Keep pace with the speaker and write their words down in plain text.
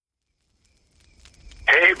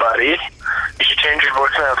buddy. You should change your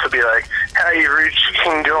voicemail to be like, "Hi, you reached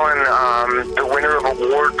King Dylan, the winner of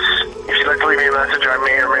awards. If you'd like to leave me a message, I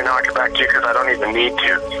may or may not get back to you because I don't even need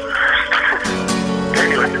to."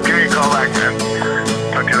 Anyway, give me a call back, man.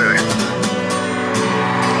 Talk to you later.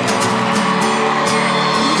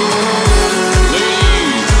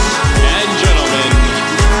 Ladies and gentlemen,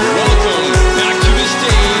 welcome back to the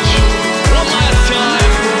stage. One last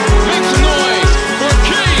time, make some noise for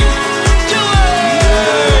King Dylan!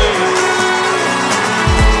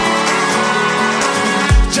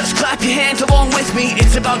 Just clap your hands along with me.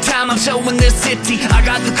 It's about time I'm showing this city I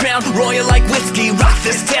got the crown, royal like whiskey. Rock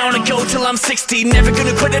this town and go till I'm 60. Never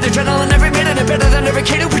gonna quit it, adrenaline every minute. I'm better than every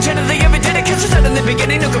kid who pretended they ever did it. Cause I said in the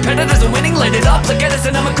beginning, no competitors are winning. Light it up, look at us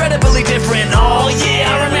and I'm incredibly different. Oh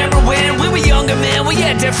yeah, I remember when we were younger, man. We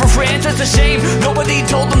had different friends, it's a shame nobody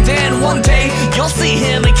told them then. One day, you'll see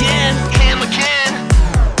him again. Him again.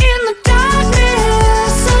 In the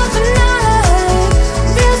darkness of the night,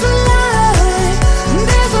 there's a light.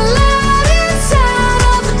 There's a light inside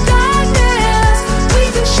of the darkness. We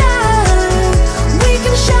can shine when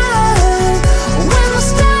the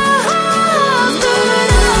stars burn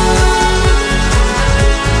out.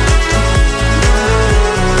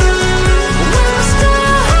 When the stars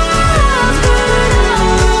burn out.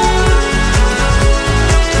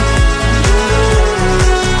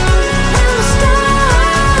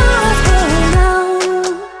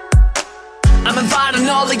 I'm inviting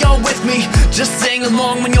all of y'all with me. Just sing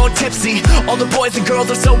along when you're tipsy. All the boys and girls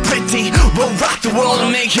are so pretty. We'll rock the world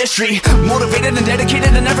and make history. Motivated and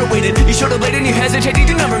dedicated and never waited. You showed up late and you hesitated,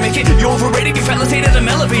 you never make it. You're overrated, you fellas hated, I'm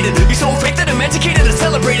elevated. You're so fake that I'm educated and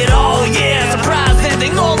celebrated. Oh yeah, surprise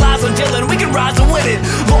ending, all eyes on Dylan. We can rise and win it.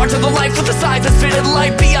 Larger than life with the size that's fitted.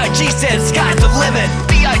 Like B.I.G. says, sky's the limit.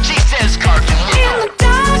 B.I.G. says, sky's the limit.